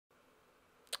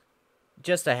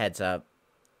just a heads up.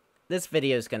 This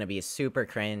video is going to be super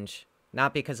cringe.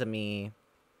 Not because of me.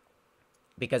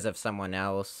 Because of someone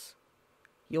else.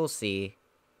 You'll see.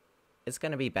 It's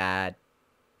going to be bad.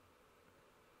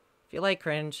 If you like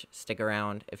cringe, stick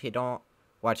around. If you don't,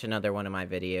 watch another one of my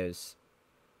videos.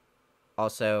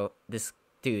 Also, this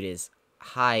dude is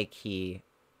high-key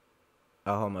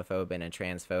a homophobe and a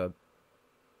transphobe.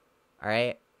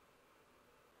 Alright?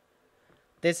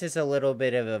 This is a little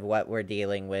bit of what we're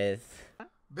dealing with.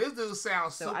 This dude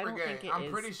sounds super gay.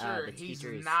 I'm pretty sure he's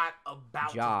not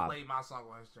about to play my song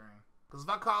on his stream. Because if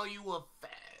I call you a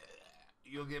fat,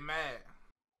 you'll get mad.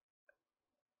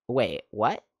 Wait,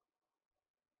 what?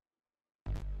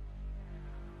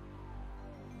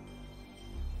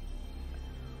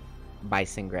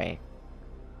 Bison Gray.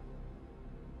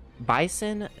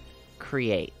 Bison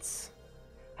Creates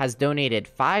has donated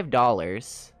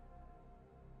 $5.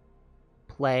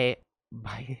 Play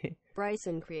by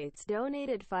Bryson Creates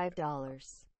donated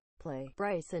 $5. Play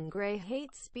Bryson Gray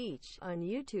hates speech on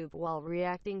YouTube while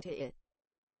reacting to it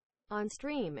on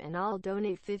stream, and I'll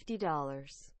donate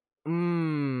 $50.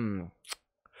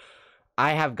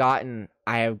 I have gotten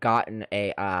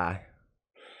a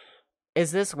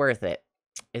is this worth it?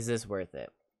 Is this worth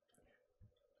it?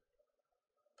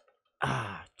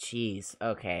 Ah, jeez.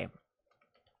 Okay.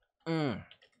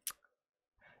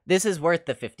 This is worth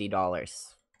the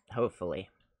 $50. Hopefully.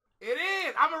 It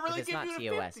is. I'm gonna really give you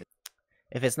the TOS, 50.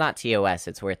 If it's not TOS,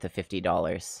 it's worth the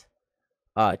 $50.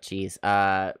 Oh, jeez.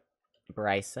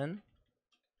 Bryson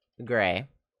Gray.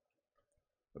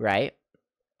 Right?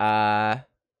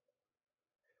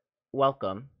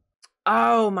 Welcome.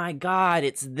 Oh my god,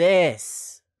 it's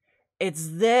this. It's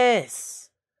this.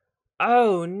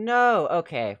 Oh no.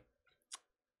 Okay.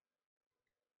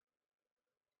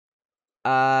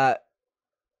 All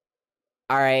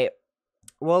right.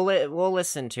 We'll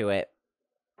listen to it.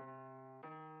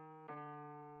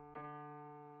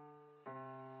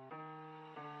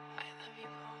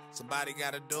 Somebody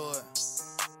gotta do it.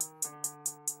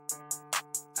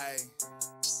 Hey.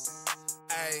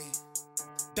 Hey.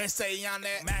 They say I'm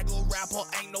that MAGA rapper,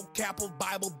 ain't no capper,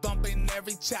 Bible thumping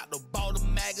every chapter. Bought a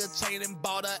MAGA chain and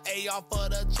bought a AR for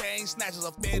the chain snatchers.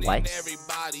 Offending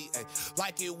everybody, ay,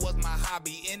 like it was my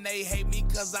hobby. And they hate me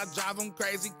cause I drive them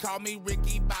crazy, call me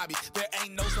Ricky Bobby. There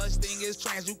ain't no such thing as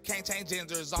trans, you can't change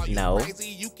genders. Are you crazy?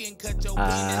 You can cut your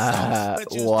penis off,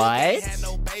 but you still can't have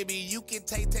no baby. You can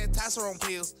take testosterone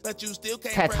pills, but you still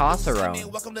can't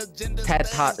testosterone. Welcome to gender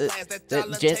class that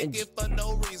y'all take it for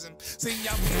no reason. See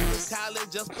y'all to college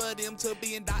just for them to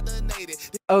be indoctrinated.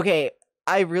 Okay,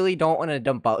 I really don't want to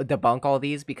debunk all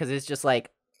these because it's just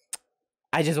like,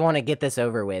 I just want to get this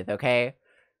over with, okay?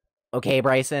 Okay,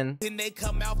 Bryson? Then they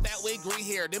come out that way, green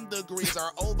hair, them degrees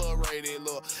are overrated,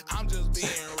 look. I'm just being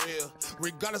real,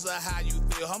 regardless of how you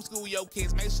feel. Homeschool your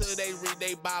kids, make sure they read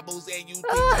their Bibles and you teach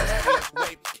them.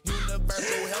 Wait,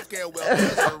 universal healthcare, well,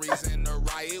 there's a reason to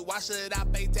riot. Why should I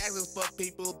pay taxes for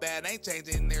people that ain't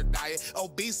changing their diet?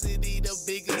 Obesity, the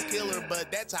biggest killer,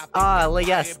 but that's how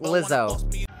yes,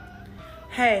 Lizzo.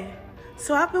 Hey,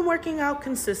 so I've been working out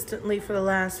consistently for the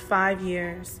last 5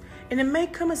 years. And it may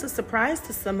come as a surprise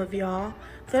to some of y'all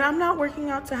that I'm not working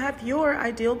out to have your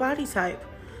ideal body type.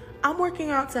 I'm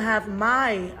working out to have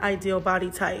my ideal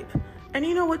body type. And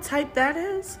you know what type that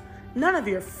is? None of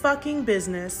your fucking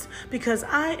business. Because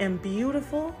I am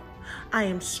beautiful, I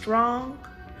am strong,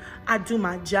 I do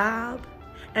my job,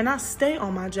 and I stay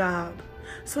on my job.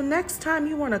 So next time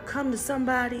you want to come to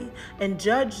somebody and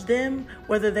judge them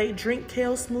whether they drink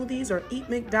kale smoothies or eat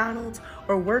McDonald's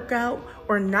or work out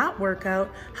or not work out,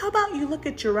 how about you look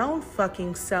at your own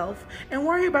fucking self and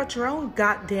worry about your own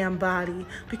goddamn body?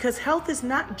 Because health is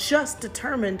not just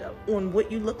determined on what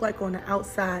you look like on the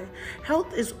outside.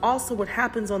 Health is also what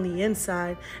happens on the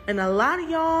inside. And a lot of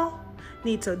y'all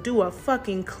need to do a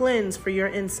fucking cleanse for your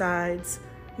insides.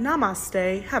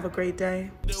 Namaste. Have a great day.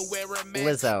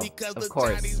 Lizzo, of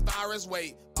course.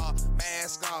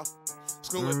 Mask off.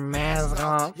 Mask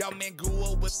off. Y'all men grew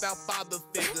up without father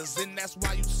figures, and that's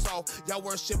why you saw y'all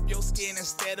worship your skin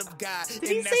instead of God. Did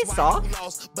he say soft? You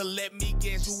lost. But let me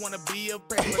guess, you wanna be a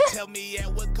predator? Tell me at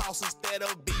what cost instead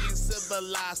of being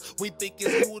civilized. We think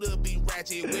it's cool to be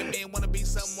ratchet. Women wanna be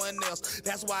someone else.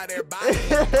 That's why their body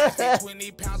is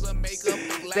 20 pounds of makeup.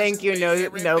 Thank you, no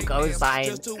cosign.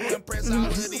 Just to impress all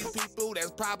of these people too,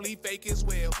 that's probably fake as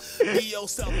well. Be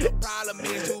yourself, the problem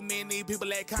is too many people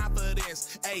lack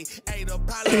confidence. Hey, the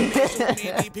problem is too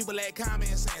many people lack common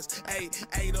sense. Hey,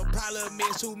 the problem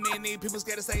is too many people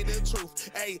scared to say the truth.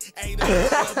 Hey, the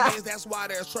problem is that's why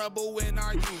there's trouble in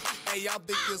our youth. Hey, y'all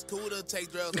think it's cool to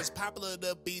take drugs, it's popular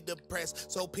to be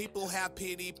depressed, so people have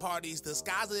pity parties,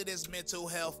 disguise it as mental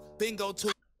health, then go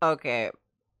to okay.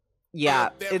 Yeah,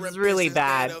 it's really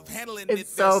bad.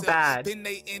 It's so bad. Then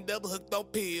they end up hooked on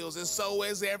pills, and so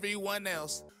is everyone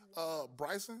else.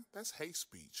 Bryson, that's hate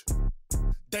speech.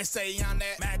 They say I'm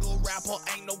that MAGA rapper,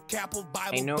 ain't no capper,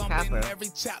 Bible thumping every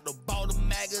chapter. Bought a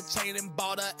MAGA chain and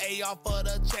bought a AR for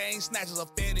the chain snatchers,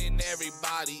 offending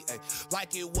everybody,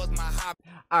 like it was my hobby.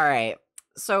 All right,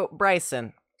 so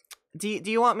Bryson, do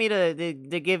you want me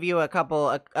to give you a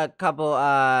couple and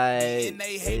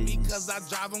they hate me 'cause I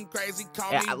drive them crazy.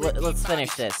 Yeah, let's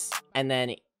finish this, and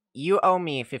then you owe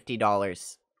me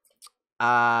 $50.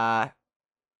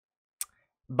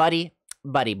 Buddy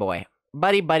boy,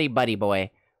 buddy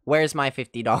boy, where's my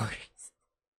 $50?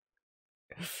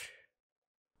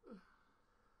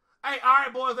 Hey, all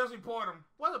right, boys, let's report him.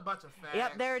 What a bunch of fags.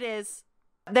 Yep, there it is.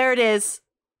 There it is.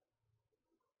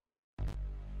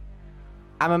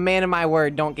 I'm a man of my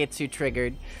word. Don't get too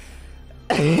triggered.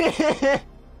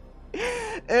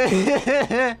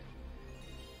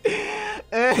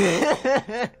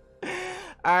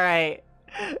 Alright.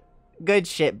 Good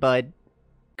shit, bud.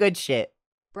 Good shit.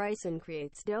 Bryson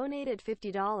Creates donated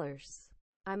 $50.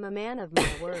 I'm a man of my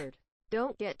word.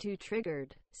 Don't get too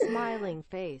triggered. Smiling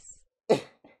face.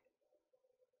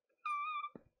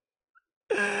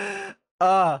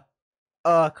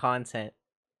 Content.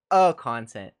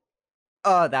 Content.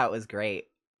 Oh, that was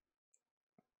great.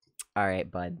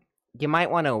 Alright, bud. You might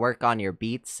want to work on your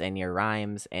beats and your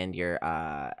rhymes and your,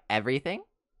 everything.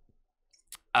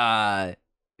 Yeah.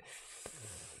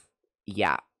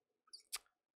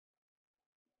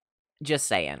 Just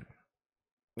saying.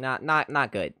 Not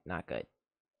good. Not good.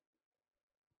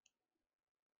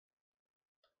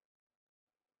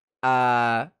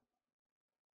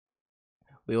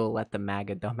 We will let the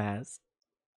MAGA dumbass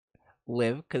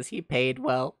live, 'cause he paid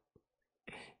well.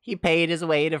 He paid his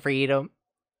way to freedom.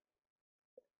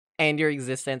 And your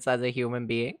existence as a human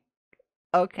being.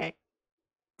 Okay.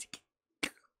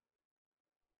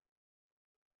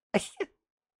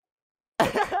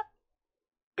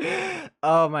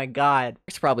 Oh my god.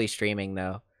 It's probably streaming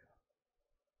though.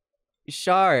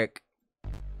 Shark.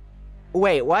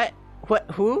 Wait, what?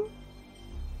 What? Who?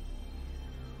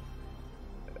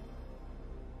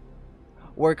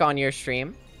 Work on your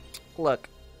stream? Look,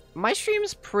 my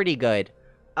stream's pretty good.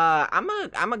 I'm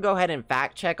gonna go ahead and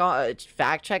fact check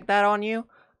that on you.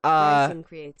 Bryson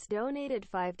Creates donated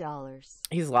 $5.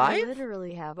 He's live? You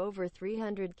literally have over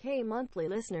 300K monthly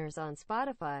listeners on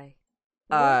Spotify.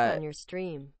 Work on your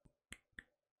stream.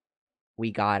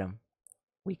 We got him.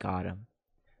 We got him.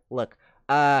 Look,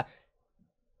 I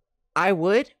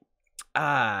would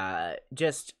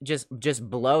just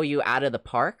blow you out of the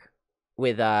park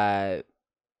with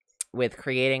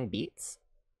creating beats.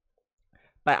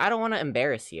 But I don't want to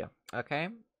embarrass you, okay?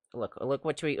 Look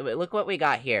what we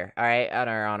got here. All right,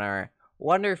 on our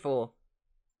wonderful.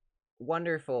 We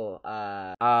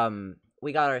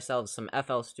got ourselves some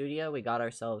FL Studio. We got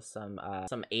ourselves some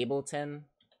Ableton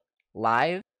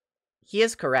Live. He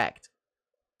is correct.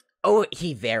 Oh,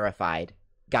 he verified,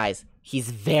 guys.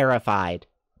 He's verified.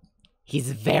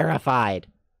 He's verified.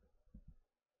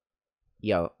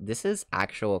 Yo, this is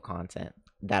actual content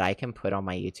that I can put on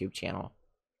my YouTube channel.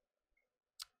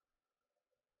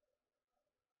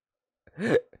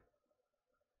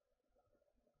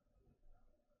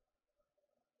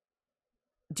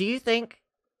 Do you think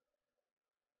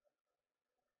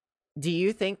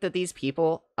that these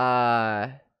people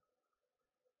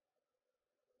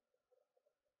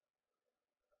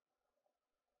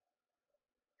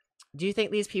do you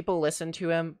think these people listen to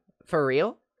him for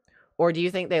real? Or do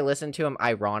you think they listen to him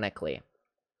ironically?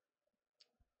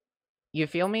 You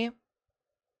feel me?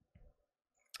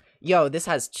 Yo, this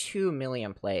has 2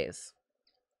 million plays.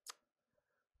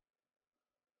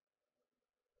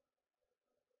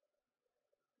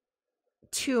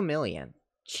 $2 million.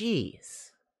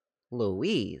 Jeez.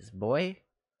 Louise, boy.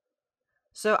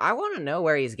 So I want to know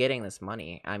where he's getting this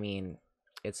money. I mean,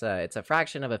 it's a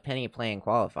fraction of a penny playing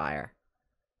qualifier.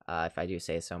 If I do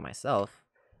say so myself.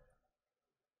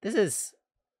 This is...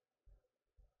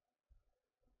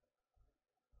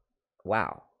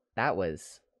 Wow. That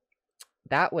was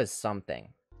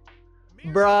something.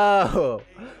 Bro!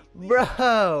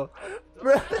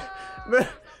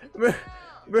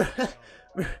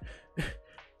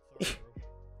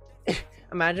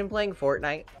 Imagine playing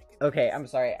Fortnite. Okay, I'm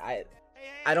sorry.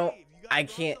 I don't, I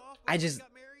can't, I just,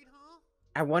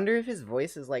 I wonder if his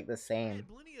voice is like the same.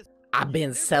 I've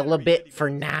been celibate for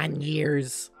 9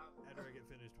 years. After I get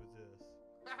finished with this.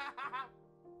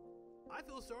 I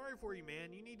feel sorry for you,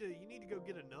 man. You need to go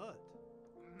get a nut.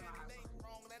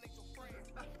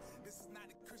 This is not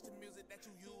the Christian music that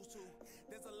you used to.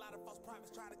 There's a lot of false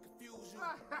prophets trying to confuse you.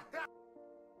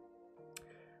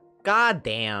 God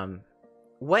damn.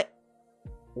 What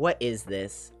is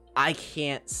this? I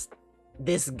can't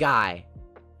this guy,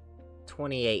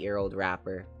 28-year-old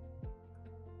rapper,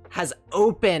 has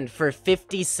opened for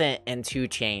 50 Cent and 2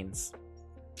 Chainz.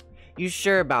 You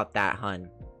sure about that, hun?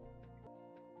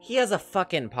 He has a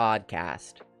fucking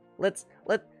podcast. What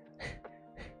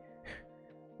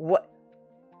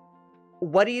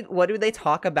do they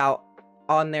talk about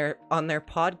on their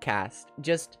podcast?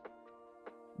 Just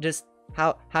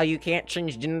how you can't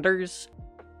change genders?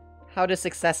 How to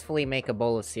successfully make a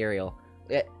bowl of cereal.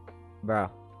 Bro.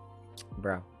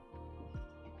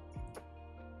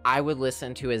 I would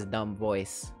listen to his dumb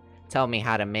voice tell me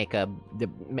how to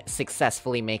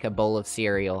successfully make a bowl of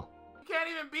cereal. You can't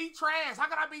even be trans. How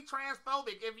can I be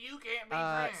transphobic if you can't be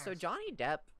trans? So Johnny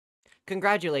Depp,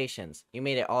 congratulations. You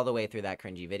made it all the way through that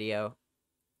cringy video.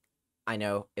 I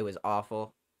know, it was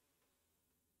awful.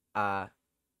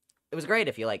 It was great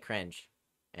if you like cringe.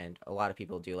 And a lot of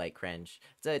people do like cringe.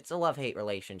 It's a love-hate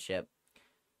relationship.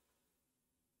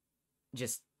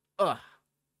 Just,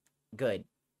 good.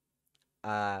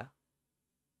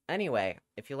 Anyway,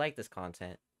 if you like this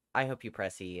content, I hope you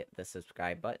press the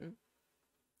subscribe button.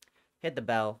 Hit the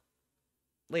bell.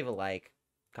 Leave a like.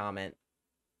 Comment.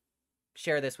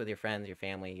 Share this with your friends, your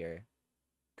family, your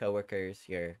coworkers,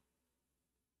 your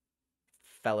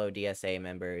fellow DSA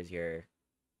members, your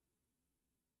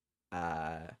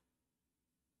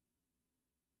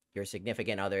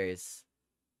significant others.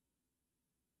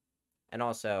 And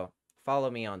also, follow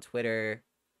me on Twitter,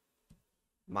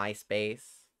 MySpace,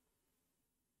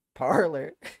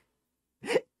 Parler.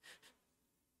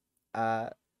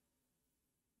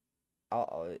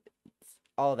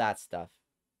 All that stuff.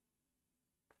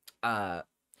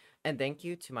 And thank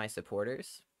you to my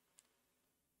supporters.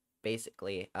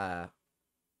 Basically,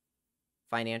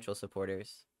 financial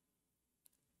supporters.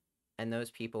 And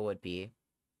those people would be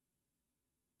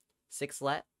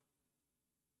Sixlet,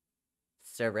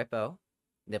 Sir Rippo,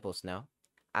 Nipple Snow,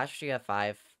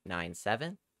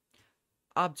 Astria597,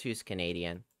 Obtuse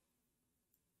Canadian,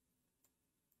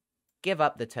 Give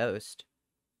Up the Toast,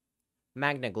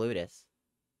 Magna Glutis,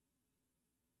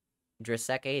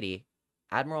 Drisec80,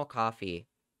 Admiral Coffee,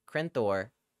 Crinthor,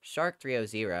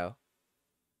 Shark300,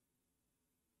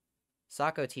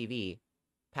 Sako TV,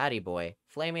 Patty Boy,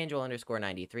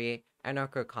 FlameAngel_93,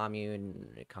 Anarcho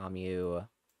Commu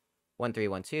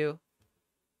 1312,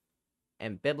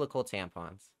 and Biblical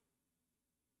Tampons.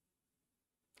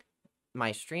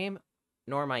 My stream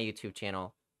nor my YouTube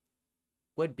channel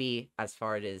would be as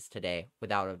far it is today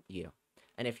without you.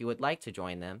 And if you would like to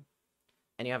join them,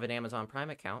 and you have an Amazon Prime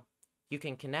account, you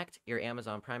can connect your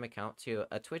Amazon Prime account to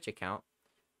a Twitch account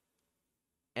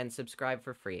and subscribe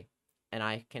for free. And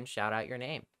I can shout out your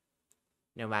name,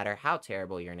 no matter how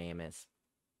terrible your name is.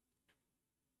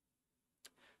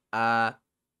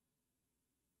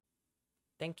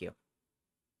 Thank you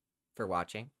for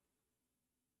watching.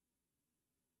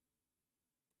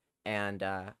 And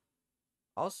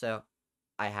also,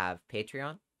 I have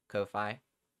Patreon, Ko-Fi,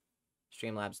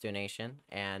 Streamlabs donation,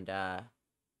 and that's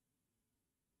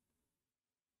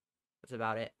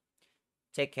about it.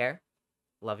 Take care.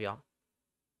 Love y'all.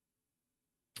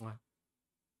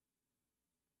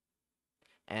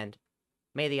 And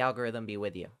may the algorithm be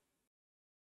with you.